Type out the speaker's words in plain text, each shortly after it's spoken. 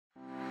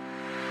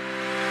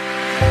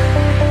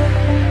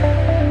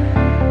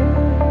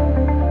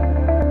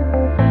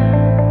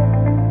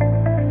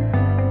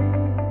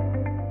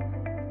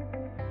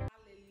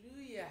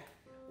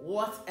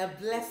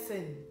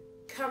blessing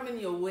coming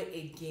your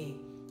way again.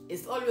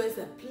 It's always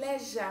a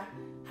pleasure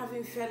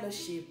having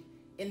fellowship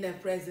in the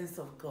presence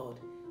of God.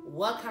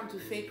 Welcome to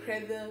Faith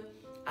CRADLE,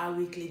 our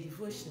weekly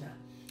devotional.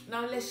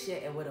 Now let's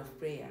share a word of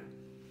prayer.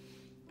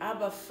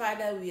 Abba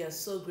Father, we are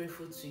so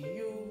grateful to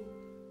you.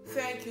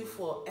 Thank you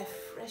for a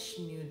fresh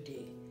new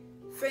day.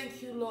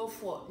 Thank you, Lord,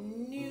 for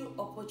new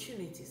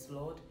opportunities,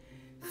 Lord.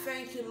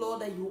 Thank you,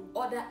 Lord, that you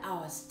order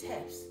our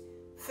steps.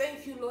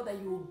 Thank you, Lord, that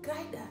you will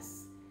guide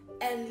us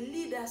and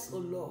lead us, O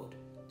Lord,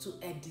 to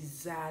a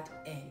desired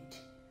end.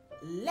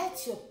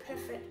 Let your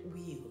perfect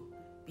will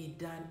be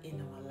done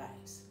in our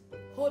lives.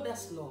 Hold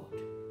us, Lord,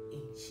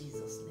 in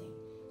Jesus' name.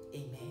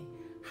 Amen.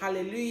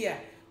 Hallelujah.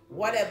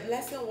 What a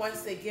blessing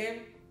once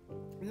again.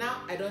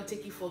 Now, I don't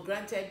take it for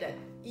granted that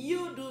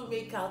you do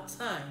make out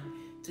time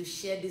to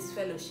share this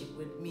fellowship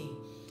with me.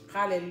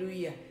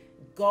 Hallelujah.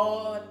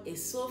 God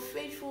is so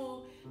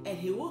faithful and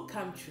he will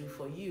come true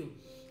for you.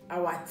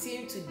 Our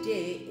theme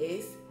today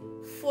is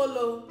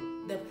follow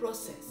the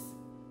process.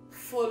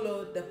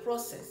 Follow the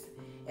process.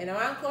 And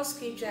our anchor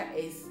scripture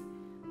is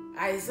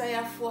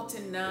Isaiah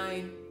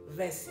 49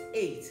 verse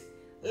 8.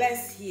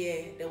 Let's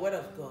hear the word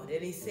of God.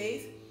 And it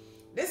says,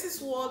 this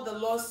is what the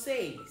Lord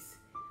says.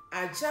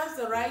 At just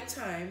the right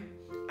time,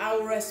 I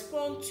will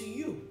respond to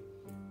you.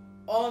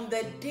 On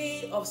the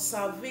day of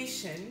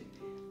salvation,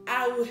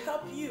 I will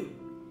help you.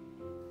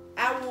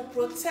 I will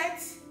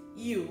protect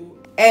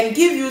you and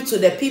give you to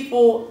the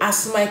people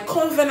as my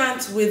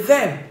covenant with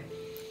them.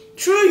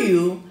 Through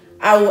you,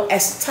 I will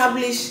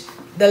establish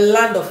the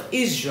land of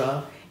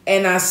Israel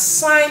and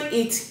assign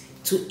it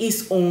to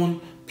its own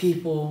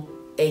people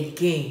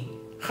again.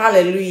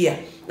 Hallelujah.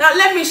 Now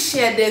let me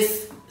share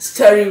this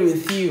story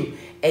with you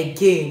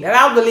again, and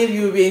I believe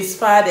you will be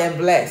inspired and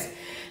blessed.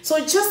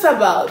 So just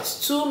about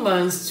 2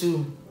 months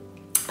to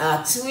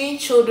twin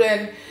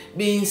children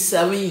being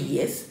 7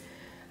 years,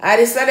 I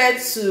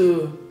decided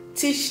to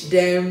teach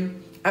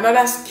them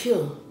another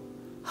skill,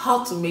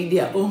 how to make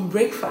their own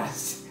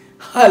breakfast.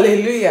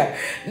 Hallelujah.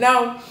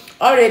 Now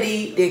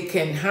already they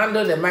can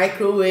handle the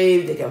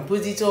microwave, they can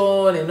put it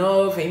on and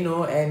off,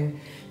 and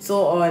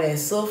so on and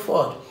so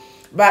forth.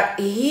 But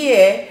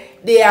here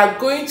they are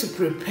going to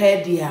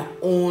prepare their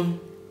own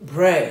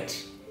bread,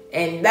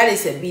 and that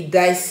is a bit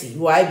dicey.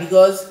 Why?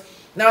 Because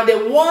now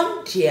they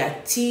want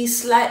their tea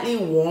slightly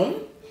warm.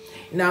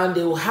 Now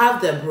they will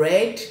have the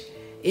bread,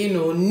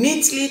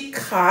 neatly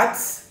cut,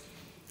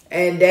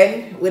 and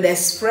then with a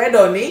spread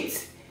on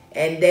it,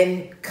 and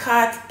then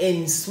cut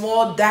in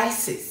small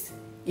dices,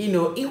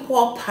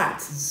 equal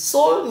parts,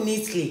 so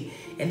neatly,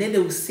 and then they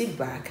will sit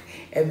back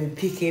and be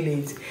picking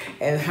it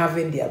and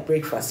having their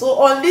breakfast. So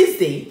on this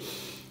day,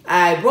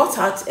 I brought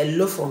out a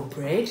loaf of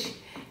bread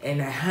and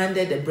I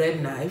handed the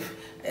bread knife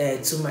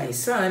to my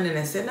son, and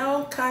I said,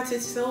 now cut it.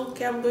 He said,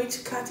 okay, I'm going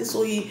to cut it.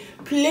 So he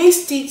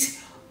placed it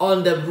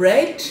on the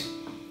bread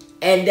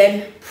and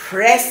then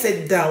pressed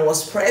it down,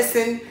 was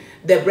pressing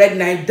the bread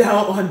knife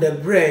down on the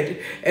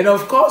bread. And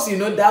of course,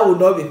 that would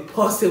not be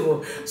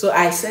possible. So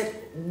I said,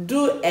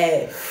 do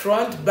a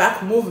front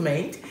back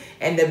movement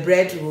and the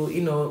bread will,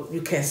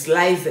 you can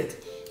slice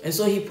it. And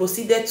so he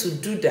proceeded to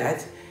do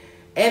that.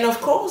 And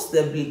of course,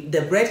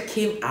 the bread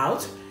came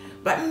out,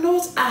 but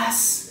not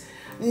as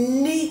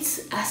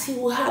neat as he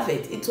would have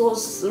it. It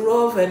was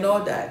rough and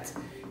all that.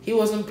 He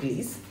wasn't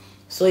pleased.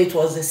 So it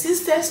was the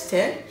sister's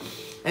turn.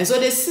 And so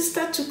the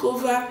sister took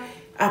over,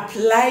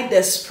 applied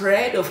the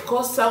spread. Of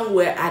course, some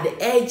were at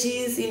the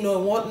edges,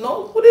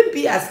 wouldn't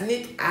be as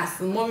neat as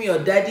mommy or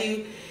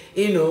daddy,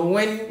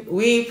 when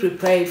we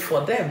prepared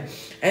for them.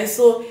 And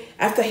so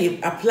after he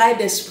applied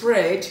the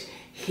spread,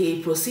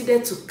 he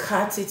proceeded to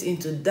cut it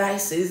into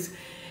dices.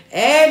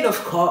 And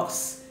of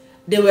course,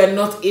 they were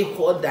not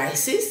equal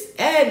dices,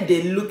 and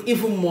they look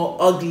even more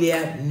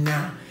uglier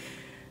now.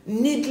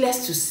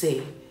 Needless to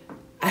say,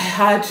 I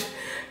had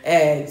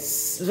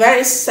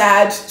very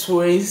sad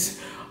twins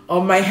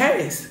on my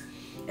hands.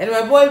 And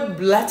my boy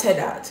blurted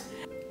out,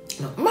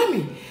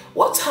 Mommy,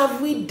 what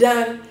have we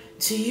done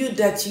to you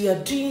that you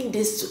are doing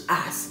this to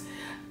us?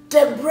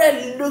 The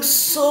bread looks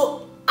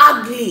so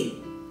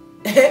ugly.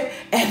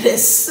 And the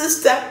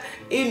sister,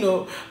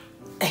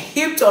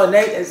 hipped on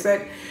it and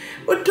said,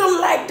 we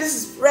don't like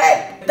this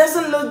bread. It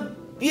doesn't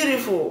look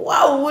beautiful.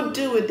 What would we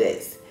do with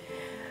this?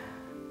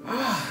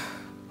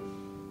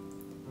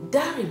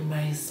 That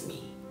reminds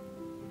me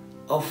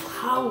of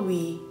how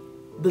we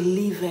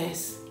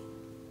believers,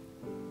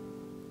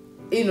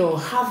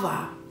 have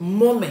our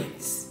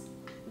moments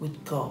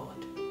with God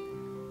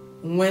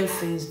when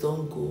things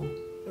don't go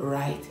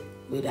right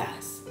with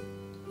us.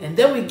 And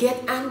then we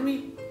get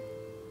angry,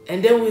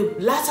 and then we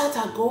blast out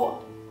at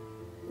God.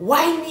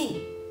 Why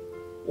me?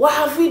 What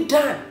have we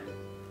done?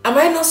 Am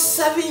I not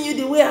serving you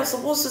the way I'm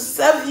supposed to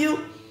serve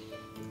you?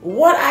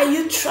 What are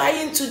you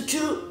trying to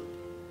do?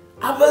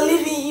 I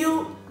believe in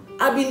you.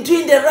 I've been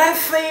doing the right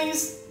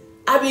things.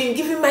 I've been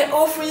giving my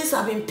offerings.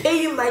 I've been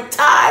paying my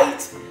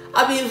tithes.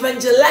 I've been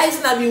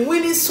evangelizing. I've been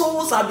winning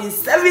souls. I've been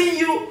serving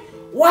you.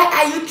 Why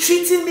are you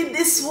treating me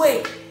this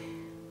way?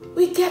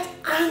 We get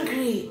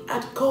angry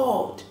at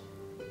God.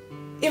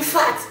 In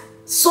fact,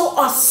 so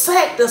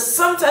upset that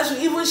sometimes we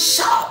even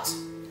shout,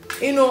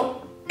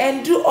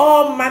 and do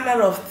all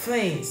manner of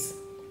things.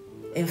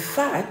 In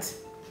fact,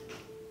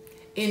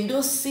 in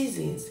those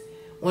seasons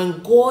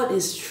when God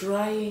is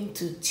trying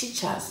to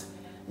teach us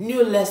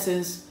new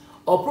lessons,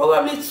 or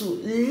probably to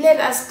let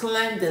us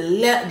climb the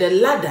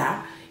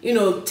ladder,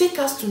 take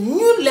us to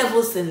new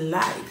levels in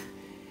life,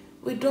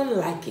 we don't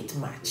like it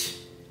much.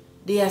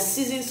 There are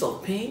seasons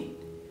of pain,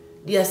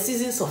 there are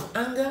seasons of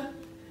anger,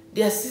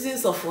 there are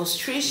seasons of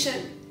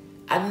frustration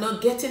and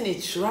not getting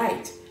it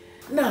right.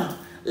 Now,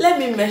 let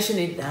me mention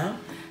it now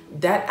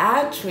that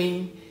our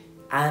twins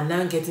are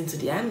now getting to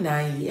their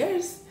 9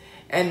 years,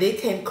 and they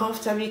can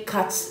comfortably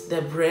cut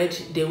the bread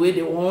the way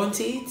they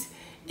want it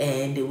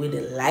and the way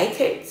they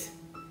like it.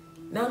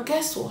 Now,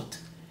 guess what?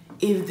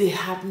 If they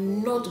have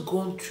not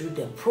gone through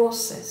the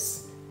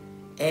process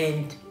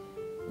and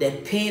the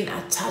pain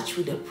attached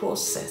with the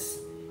process,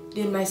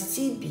 they might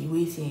still be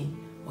waiting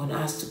on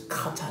us to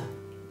cut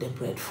the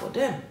bread for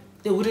them.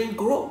 They wouldn't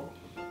grow.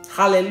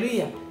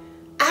 Hallelujah.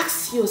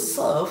 Ask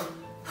yourself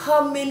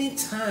how many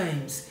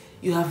times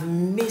you have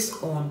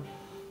missed on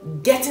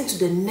getting to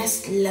the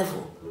next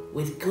level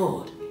with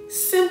God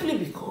simply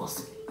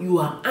because you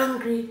are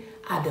angry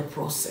at the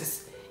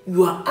process.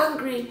 You are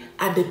angry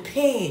at the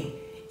pain.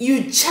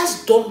 You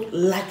just don't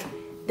like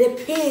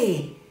the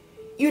pain.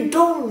 You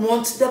don't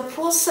want the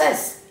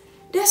process.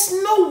 There's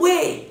no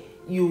way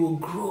you will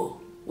grow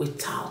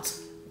without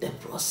the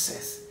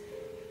process.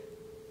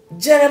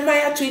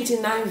 Jeremiah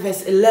 29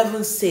 verse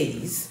 11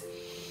 says,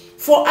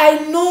 "For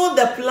I know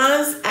the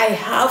plans I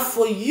have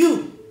for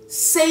you,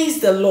 says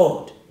the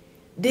Lord.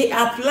 They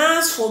are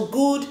plans for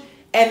good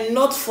and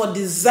not for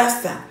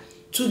disaster,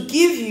 to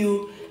give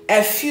you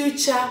a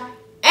future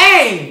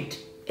and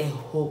a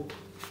hope."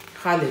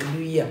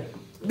 Hallelujah.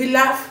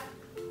 Beloved,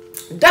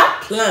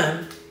 that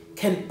plan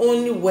can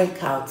only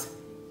work out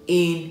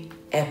in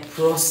a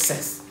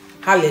process.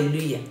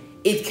 Hallelujah.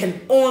 It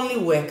can only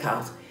work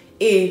out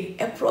in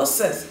a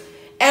process.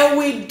 And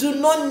we do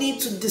not need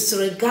to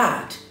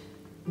disregard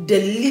the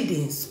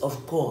leadings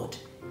of God.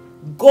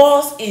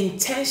 God's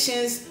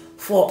intentions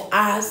for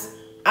us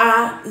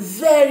are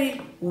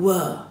very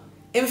well.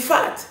 In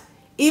fact,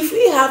 if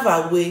we have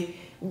our way,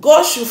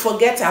 God should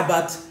forget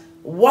about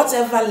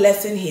whatever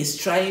lesson He's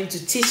trying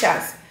to teach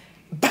us.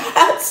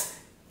 But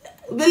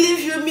believe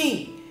you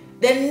me,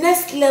 the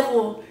next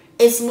level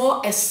is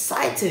more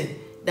exciting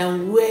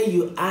than where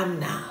you are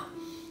now.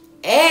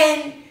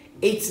 And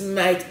it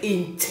might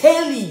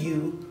entail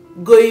you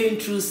going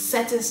through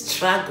certain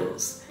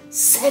struggles,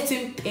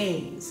 certain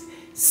pains,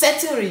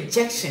 certain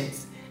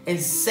rejections, and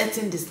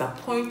certain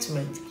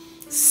disappointment,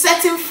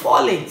 certain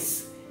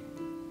fallings.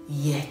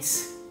 Yet,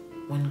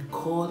 when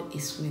God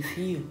is with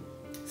you,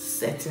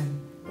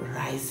 certain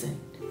rising.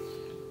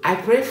 I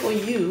pray for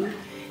you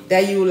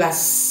that you will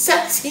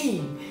accept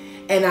Him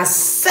and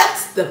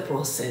accept the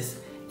process,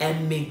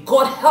 and may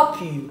God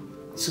help you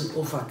to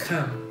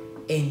overcome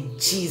in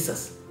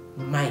Jesus'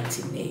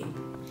 mighty name.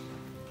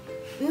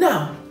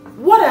 Now,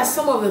 what are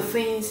some of the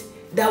things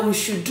that we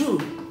should do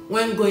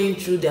when going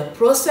through the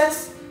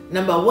process?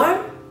 Number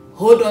 1,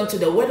 hold on to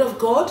the word of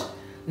God.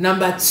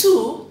 Number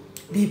 2,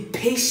 be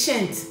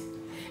patient.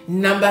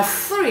 Number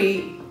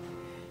 3,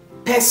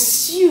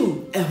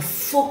 pursue and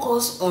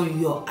focus on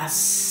your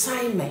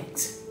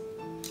assignment.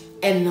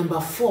 And number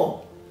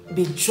 4,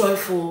 be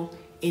joyful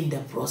in the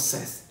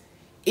process.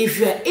 If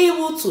you are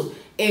able to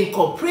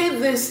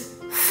incorporate these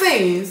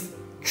things,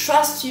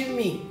 trust you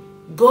me,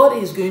 God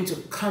is going to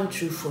come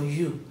through for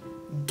you.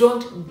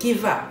 Don't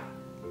give up.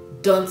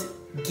 Don't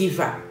give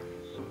up.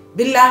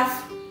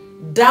 Beloved,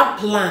 that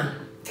plan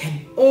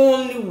can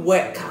only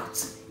work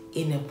out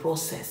in a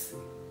process.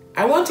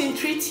 I want to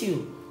entreat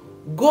you,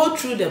 go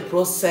through the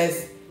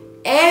process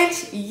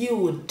and you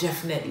will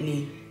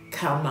definitely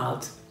come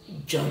out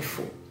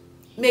joyful.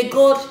 May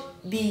God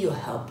be your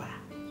helper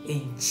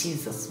in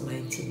Jesus'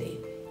 mighty name.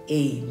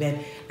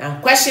 Amen. Now,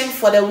 question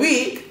for the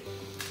week.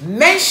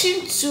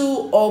 Mention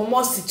 2 or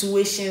more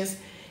situations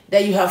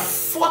that you have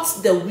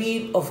fought the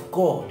will of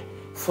God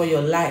for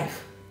your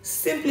life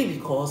simply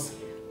because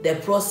the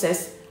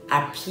process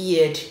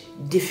appeared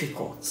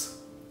difficult.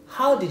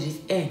 How did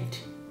it end?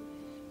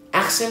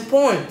 Action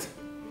point.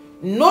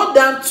 Note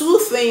down 2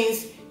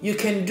 things you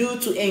can do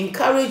to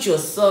encourage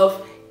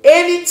yourself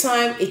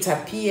anytime it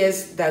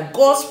appears that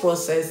God's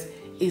process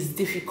is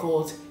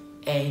difficult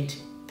and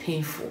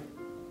painful.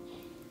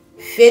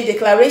 Faith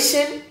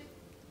declaration.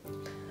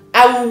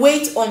 I will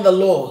wait on the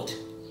Lord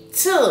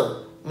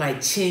till my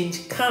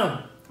change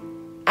come.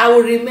 I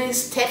will remain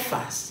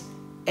steadfast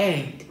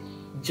and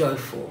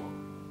joyful.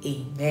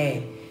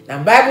 Amen.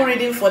 Now, Bible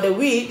reading for the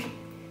week.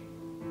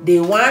 Day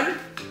 1,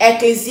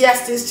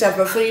 Ecclesiastes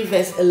chapter 3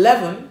 verse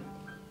 11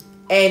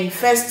 and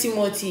 1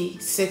 Timothy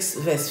 6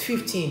 verse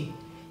 15.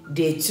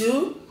 Day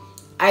 2,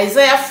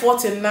 Isaiah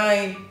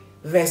 49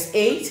 verse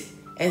 8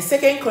 and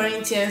 2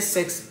 Corinthians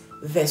 6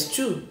 verse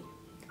 2.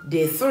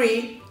 Day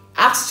 3,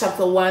 Acts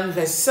chapter 1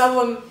 verse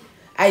 7,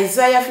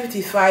 Isaiah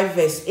 55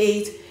 verse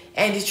 8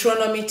 and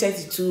Deuteronomy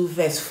 32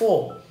 verse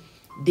 4.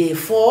 Day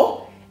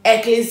 4,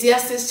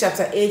 Ecclesiastes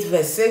chapter 8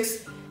 verse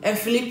 6 and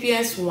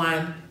Philippians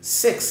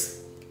 1:6.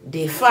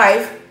 Day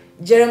 5,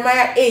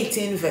 Jeremiah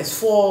 18 verse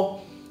 4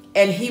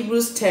 and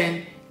Hebrews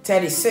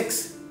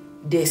 10:36.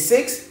 Day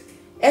 6,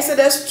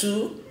 Exodus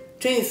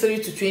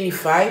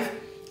 2:23-25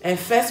 and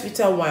 1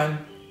 Peter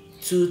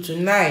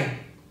 1:2-9.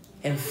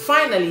 And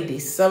finally, day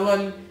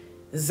 7,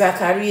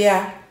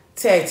 Zechariah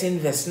 13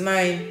 verse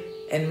 9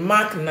 and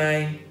Mark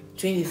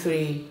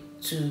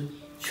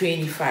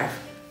 9:23-25.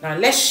 Now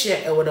let's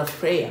share a word of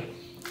prayer.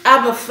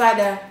 Abba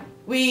Father,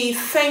 we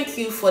thank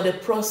you for the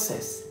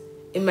process.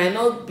 It might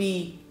not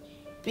be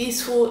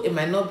peaceful, it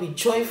might not be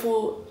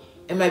joyful,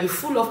 it might be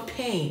full of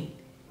pain.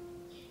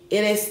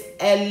 It is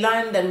a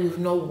land that we've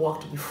not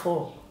walked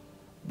before,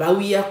 but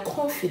we are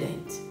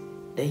confident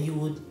that you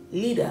would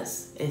lead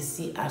us and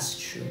see us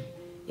through.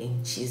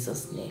 In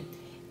Jesus' name,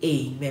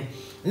 amen.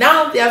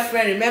 Now, dear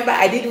friend, remember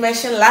I did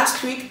mention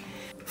last week,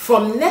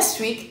 from next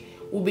week,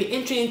 we'll be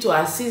entering into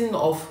our season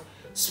of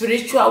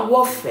spiritual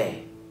warfare,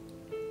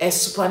 a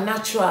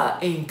supernatural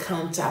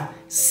encounter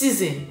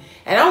season.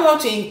 And I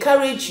want to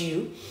encourage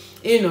you,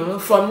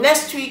 from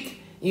next week,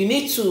 you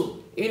need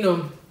to,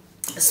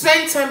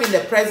 spend time in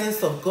the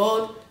presence of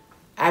God.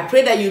 I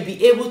pray that you'll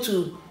be able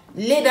to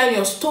lay down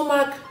your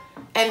stomach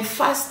and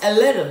fast a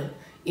little.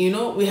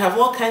 We have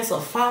all kinds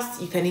of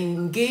fasts. You can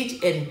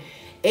engage in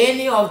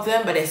any of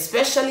them, but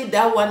especially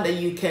that one that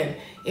you can,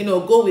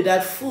 go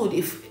without food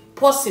if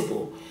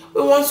possible.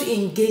 We want to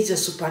engage the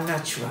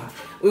supernatural.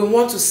 We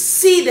want to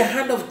see the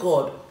hand of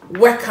God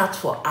work out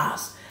for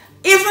us.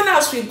 Even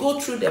as we go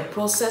through the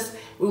process,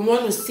 we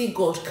want to see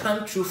God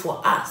come through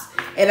for us.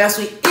 And as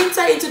we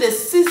enter into the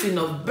season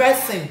of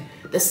birthing,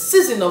 the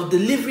season of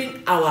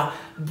delivering our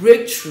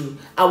breakthrough,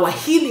 our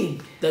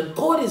healing, that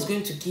God is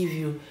going to give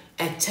you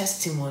a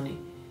testimony.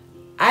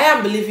 I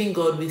am believing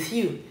God with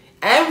you.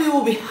 And we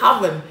will be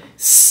having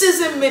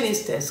seasoned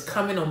ministers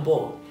coming on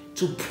board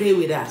to pray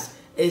with us.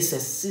 It's a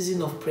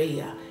season of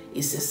prayer.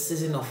 It's a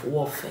season of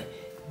warfare.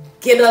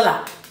 Get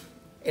up.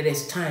 It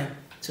is time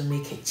to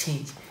make a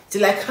change.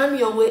 Till I come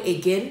your way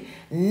again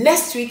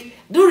next week,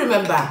 do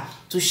remember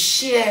to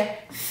share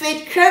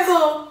Faith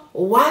Cradle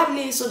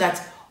widely so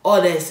that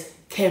others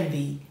can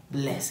be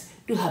blessed.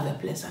 Do have a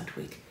pleasant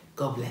week.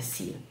 God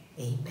bless you.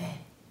 Amen.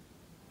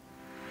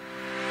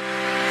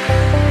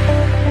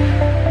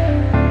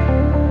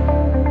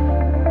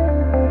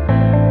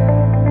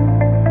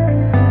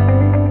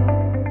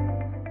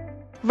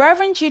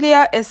 Reverend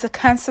Julia is a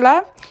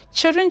counselor,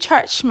 children's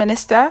church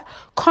minister,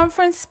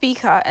 conference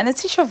speaker, and a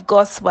teacher of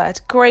God's word,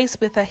 grace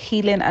with a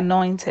healing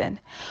anointing.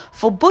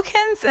 For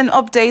bookings and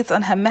updates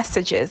on her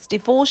messages,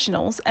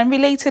 devotionals, and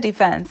related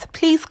events,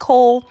 please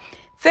call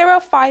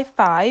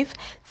 055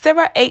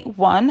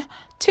 081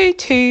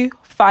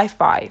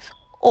 2255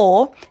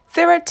 or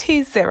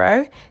 020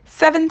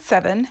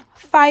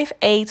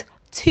 7758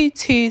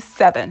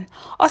 227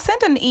 or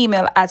send an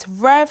email at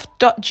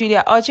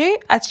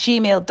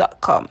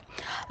rev.juliaoji@gmail.com.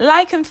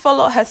 Like and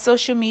follow her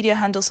social media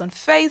handles on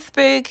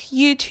Facebook,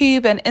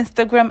 YouTube, and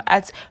Instagram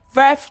at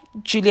Rev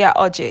Julia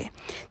Oji.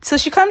 Till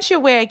she comes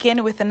your way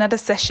again with another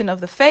session of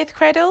the Faith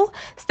Cradle,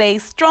 stay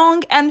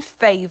strong and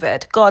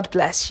favored. God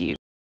bless you.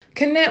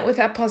 Connect with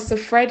Apostle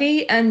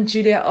Freddie and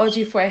Julia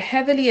Oji for a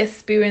heavenly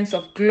experience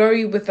of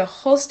glory with a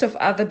host of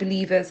other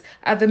believers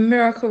at the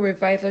Miracle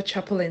Revival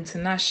Chapel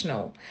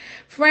International.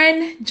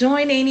 Friend,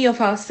 join any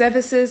of our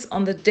services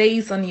on the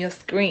days on your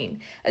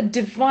screen. A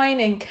divine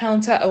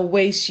encounter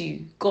awaits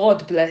you.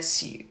 God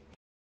bless you.